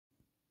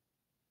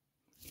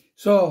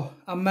So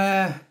I'm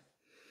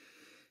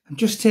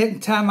just taking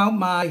time out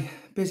my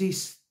busy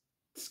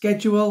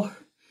schedule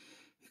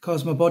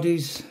because my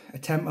body's a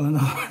temple and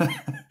all.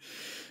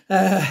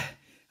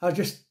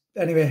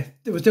 Anyway,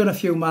 I was doing a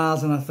few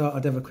miles and I thought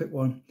I'd have a quick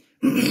one.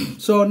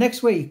 So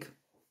next week,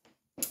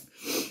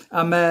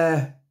 I'm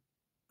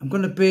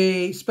going to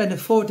be spending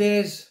 4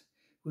 days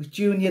with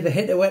Junior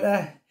the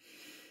Witter.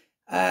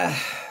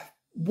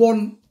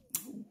 One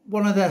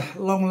of the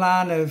long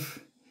line of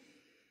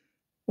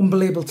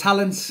unbelievable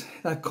talents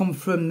that come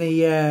from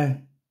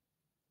the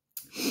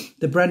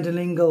Brendan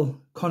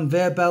Ingle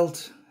conveyor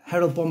belt.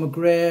 Harold Bomber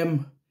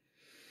Graham,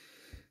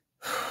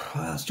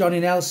 that's Johnny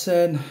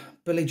Nelson,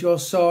 Billy Joe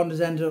Saunders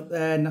ended up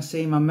there,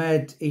 Nassim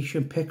Ahmed,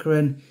 Ishan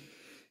Pickering,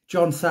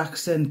 John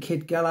Thaxton,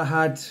 Kid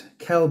Galahad,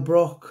 Kel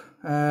Brook,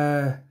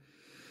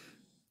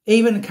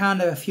 even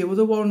kind of a few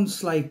other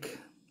ones like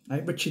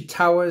Richard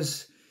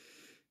Towers,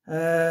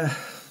 there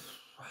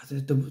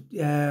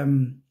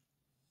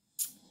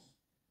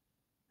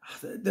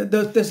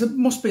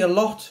must be a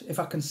lot if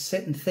I can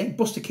sit and think.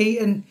 Buster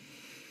Keaton,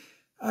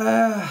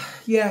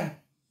 yeah.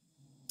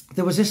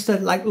 There was just a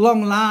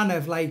long line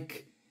of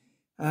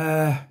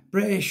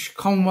British,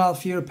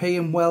 Commonwealth,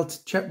 European world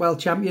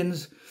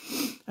champions,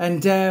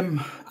 and I'm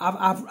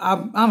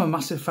a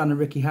massive fan of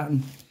Ricky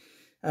Hatton.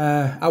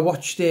 I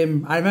watched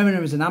him. I remember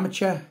him as an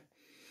amateur,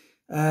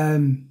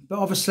 but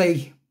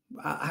obviously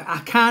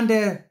I kind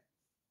of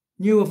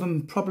knew of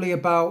him probably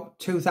about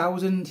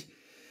 2000.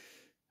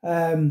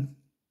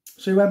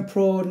 So he went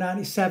pro in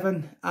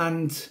 '97,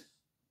 and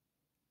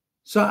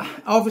so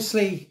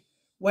obviously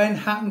when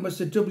Hatton was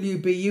the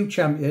WBU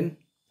champion,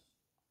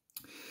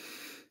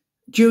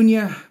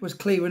 Junior was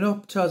clearing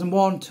up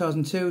 2001,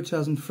 2002,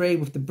 2003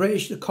 with the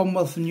British, the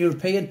Commonwealth and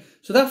European.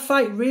 So that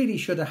fight really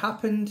should have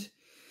happened.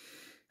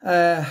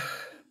 You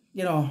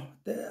know,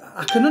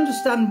 I can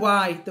understand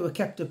why they were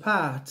kept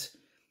apart,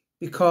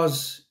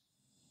 because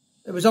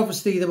it was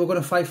obviously they were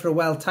going to fight for a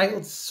world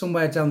title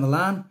somewhere down the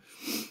line.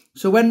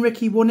 So when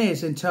Ricky won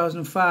his in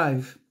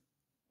 2005,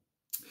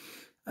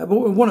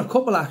 won a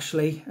couple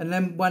actually, and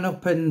then went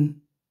up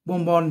and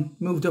won one,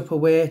 moved up a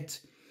weight.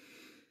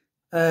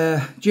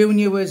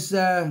 Junior was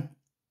the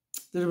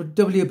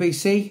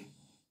WBC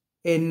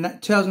in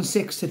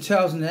 2006 to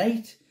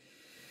 2008.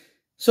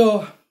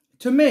 So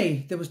to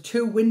me, there was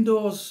two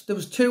windows, there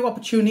was two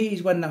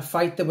opportunities when that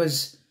fight. There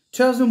was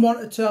 2001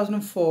 to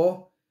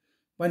 2004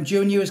 when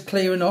Junior was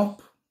clearing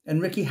up and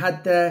Ricky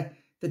had the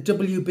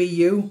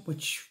WBU,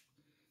 which,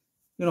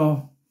 you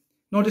know,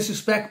 no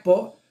disrespect,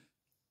 but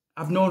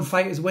I've known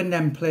fighters win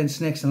them playing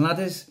snakes and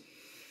ladders.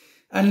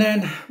 And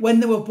then when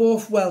they were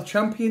both world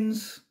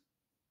champions,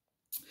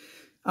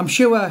 I'm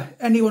sure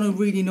anyone who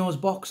really knows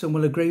boxing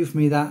will agree with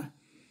me that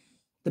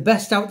the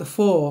best out of the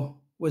four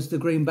was the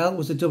green belt,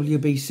 was the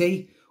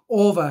WBC,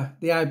 over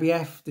the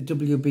IBF, the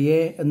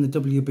WBA and the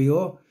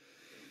WBO.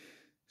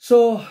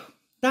 So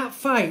that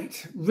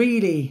fight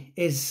really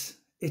is,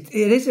 it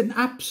is an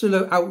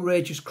absolute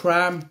outrageous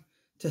crime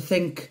to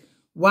think,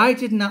 why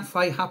didn't that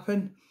fight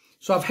happen?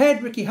 So I've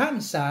heard Ricky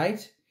Hatton's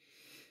side.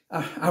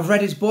 I've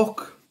read his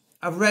book.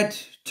 I've read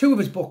two of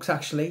his books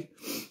actually.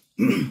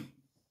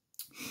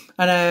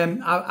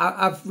 And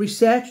I've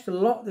researched a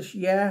lot this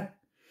year.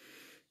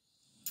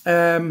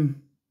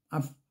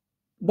 I've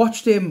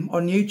watched him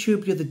on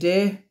YouTube the other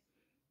day,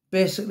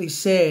 basically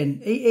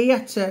saying he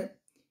had to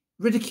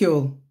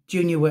ridicule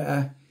Junior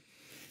Witter.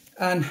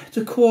 And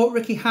to quote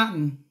Ricky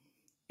Hatton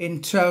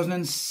in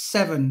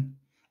 2007,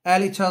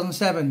 early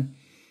 2007,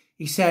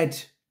 he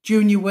said,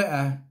 Junior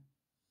Witter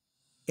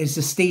is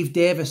the Steve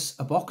Davis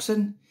of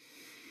boxing.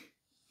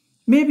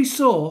 Maybe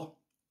so,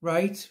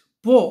 right?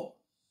 But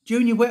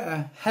Junior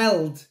Witter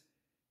held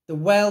the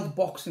World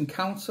Boxing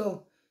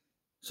Council.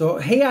 So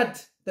he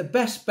had the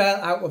best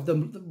belt out of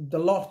the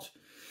lot.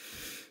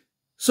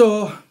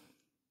 So,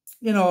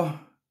 you know,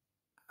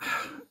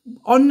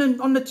 on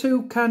the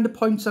two kind of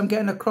points I'm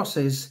getting across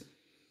is,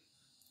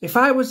 if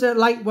I was a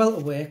light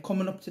welterweight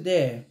coming up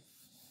today,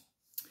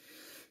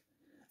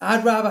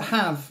 I'd rather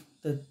have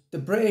the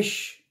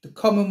British, the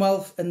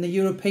Commonwealth and the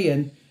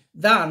European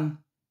than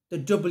the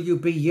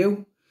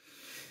WBU.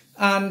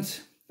 And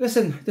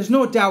listen, there's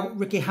no doubt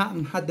Ricky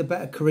Hatton had the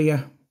better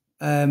career.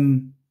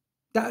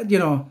 That, you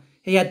know,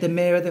 he had the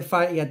Mayweather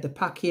fight, he had the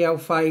Pacquiao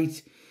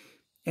fight,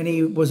 and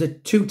he was a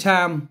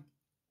two-time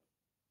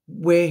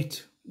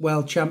weight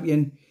world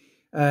champion.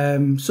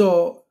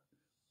 So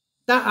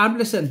that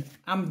listen,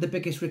 I'm the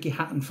biggest Ricky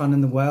Hatton fan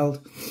in the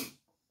world.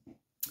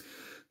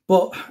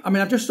 But I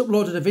mean, I've just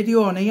uploaded a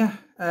video on here.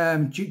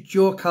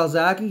 Joe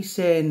Calzaghe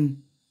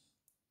saying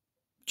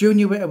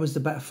Junior Witter was the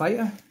better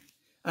fighter,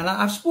 and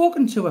I've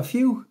spoken to a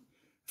few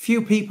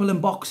people in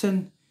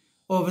boxing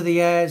over the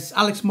years.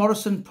 Alex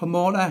Morrison,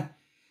 promoter,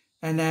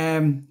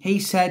 and he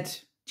said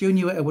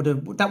Junior Witter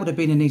would have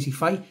been an easy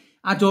fight.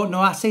 I don't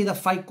know. I see the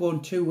fight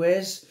going two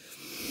ways.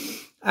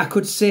 I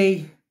could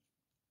see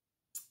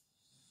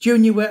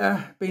Junior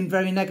Witter being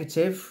very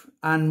negative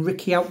and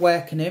Ricky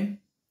outworking him,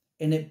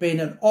 and it being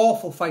an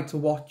awful fight to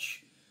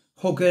watch.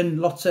 Hugging,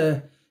 lots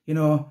of, you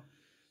know,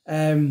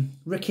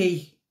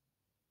 Ricky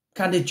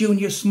kind of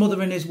Junior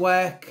smothering his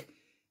work,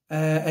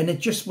 and it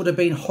just would have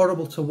been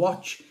horrible to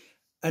watch,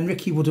 and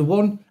Ricky would have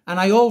won. And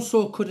I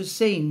also could have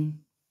seen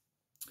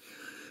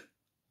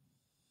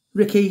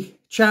Ricky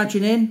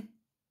charging in,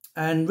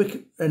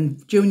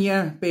 and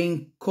Junior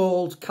being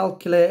called,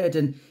 calculated,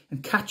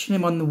 and catching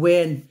him on the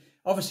way. And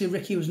obviously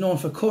Ricky was known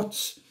for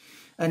cuts,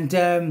 and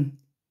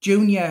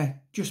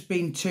Junior just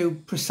being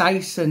too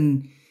precise.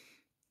 And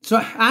so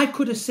I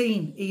could have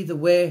seen either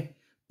way,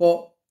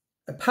 but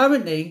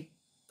apparently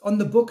on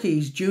the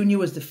bookies, Junior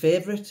was the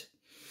favourite.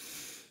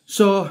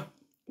 So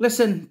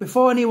listen,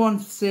 before anyone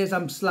says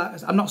I'm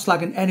not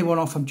slagging anyone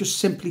off, I'm just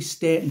simply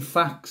stating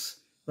facts,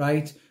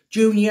 right?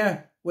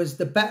 Junior was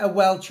the better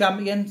world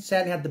champion,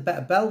 certainly had the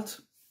better belt,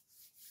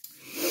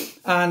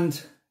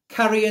 and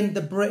carrying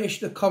the British,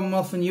 the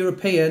Commonwealth and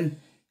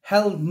European,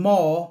 held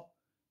more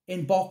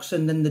in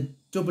boxing than the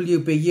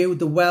WBU,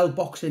 the World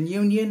Boxing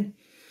Union.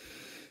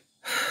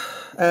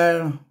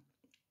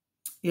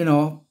 You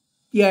know,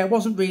 yeah, it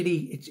wasn't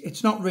really,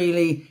 it's not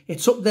really,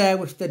 it's up there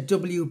with the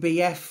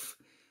WBF.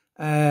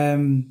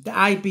 The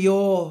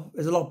IBO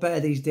is a lot better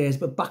these days,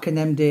 but back in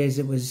them days,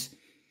 it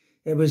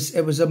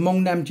was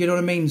among them, do you know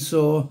what I mean?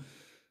 So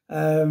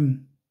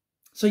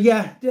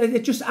yeah,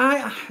 it just,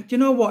 do you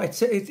know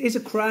what, it is a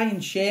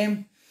crying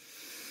shame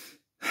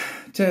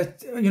to,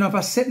 you know, if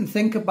I sit and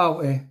think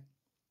about it,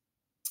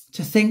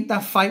 to think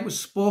that fight was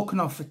spoken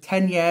of for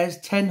 10 years,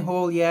 10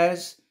 whole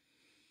years.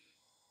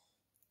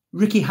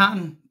 Ricky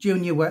Hatton,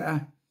 Junior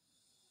Witter.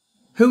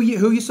 Who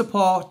you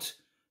support,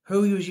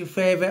 who was your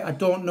favourite, I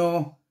don't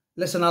know.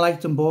 Listen, I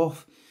liked them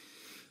both.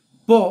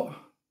 But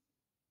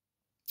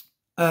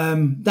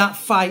that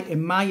fight,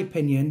 in my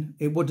opinion,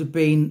 it would have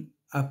been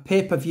a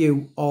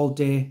pay-per-view all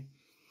day.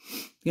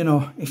 You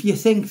know, if you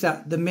think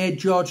that they made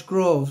George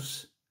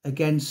Groves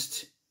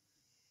against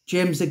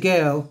James the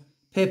Gale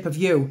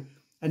pay-per-view,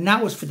 and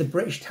that was for the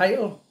British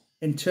title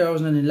in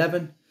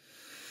 2011.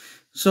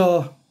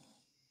 So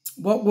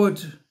what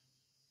would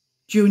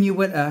Junior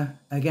Witter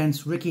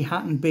against Ricky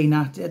Hatton been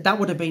at? That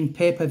would have been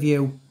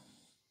pay-per-view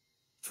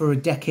for a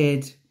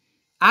decade.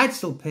 I'd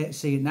still pay to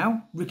see it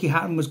now. Ricky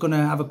Hatton was going to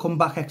have a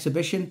comeback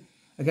exhibition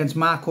against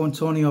Marco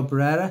Antonio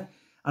Barrera.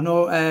 I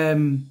know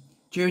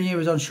Junior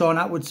was on Sean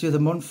Atwood's the other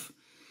month,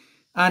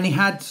 and he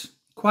had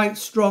quite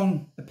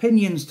strong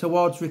opinions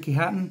towards Ricky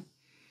Hatton.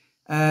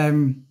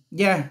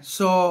 Yeah,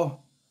 so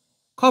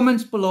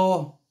comments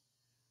below.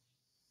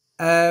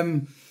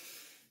 I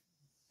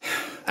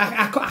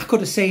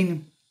could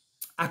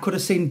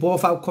have seen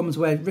both outcomes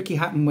where Ricky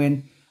Hatton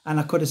win, and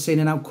I could have seen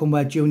an outcome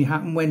where Junior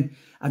Hatton win.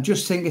 I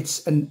just think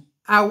it's an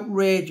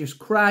outrageous,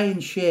 crying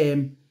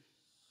shame.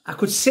 I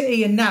could sit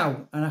here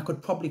now and I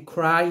could probably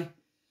cry.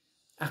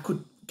 I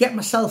could get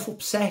myself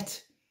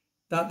upset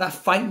that that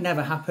fight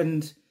never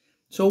happened.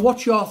 So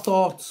what's your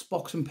thoughts,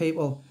 boxing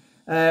people?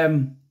 Let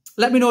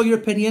me know your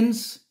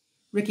opinions.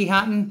 Ricky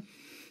Hatton.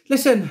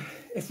 Listen,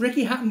 if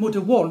Ricky Hatton would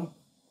have won,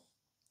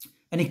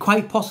 and he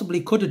quite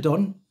possibly could have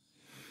done,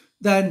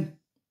 then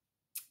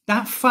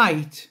that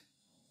fight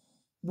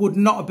would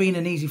not have been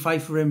an easy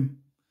fight for him.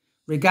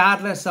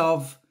 Regardless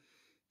of,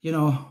 you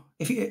know,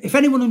 if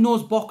anyone who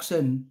knows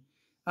boxing,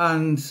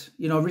 and,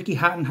 you know, Ricky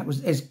Hatton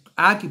is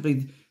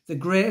arguably the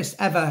greatest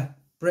ever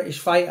British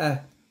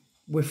fighter,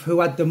 with who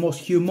had the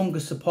most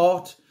humongous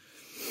support.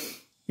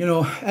 You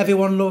know,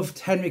 everyone loved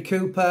Henry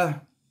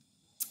Cooper,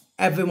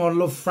 everyone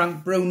loved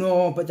Frank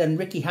Bruno, but then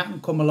Ricky Hatton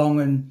come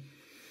along and,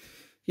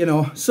 you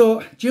know,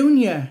 so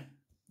Junior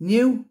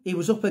knew he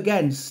was up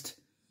against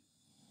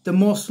the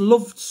most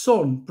loved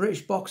son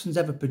British boxing's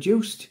ever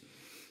produced.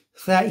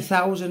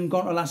 30,000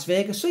 gone to Las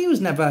Vegas. So he was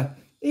never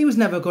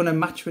going to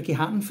match Ricky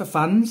Hatton for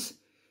fans.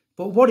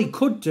 But what he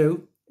could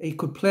do, he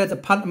could play the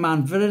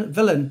pantomime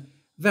villain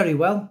very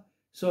well.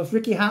 So if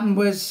Ricky Hatton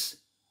was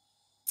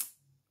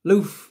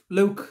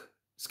Luke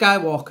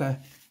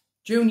Skywalker,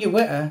 Junior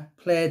Witter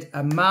played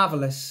a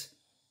marvellous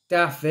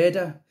Darth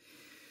Vader.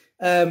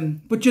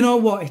 But you know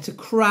what? It's a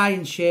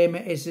crying shame.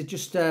 It is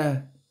just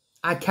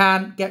I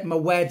can't get my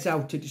words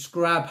out to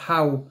describe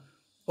how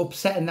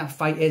upsetting that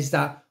fight is,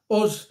 that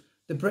us,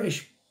 the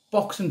British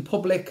boxing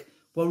public,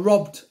 were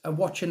robbed of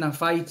watching that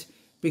fight,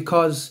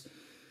 because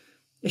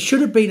it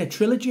should have been a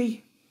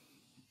trilogy.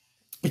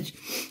 It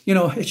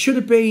should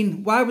have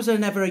been, why was there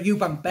never a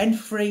Eubank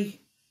Benfrey?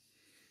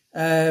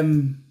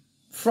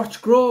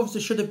 Froch Groves,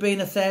 there should have been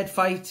a third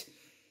fight.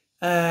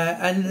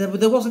 And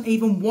there wasn't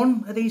even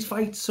one of these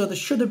fights. So there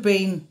should have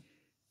been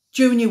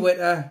Junior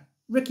Witter,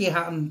 Ricky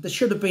Hatton. There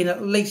should have been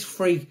at least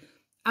 3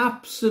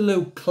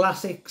 absolute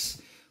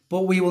classics,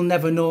 but we will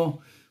never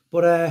know.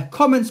 But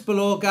comments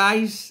below,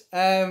 guys.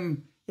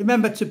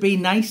 Remember to be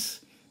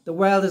nice. The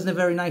world isn't a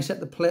very nice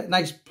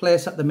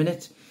place at the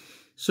minute.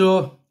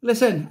 So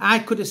listen, I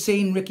could have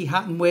seen Ricky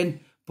Hatton win,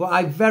 but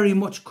I very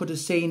much could have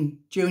seen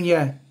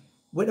Junior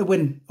Witter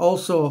win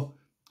also.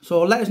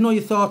 So let us know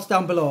your thoughts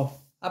down below.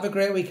 Have a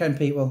great weekend,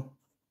 people.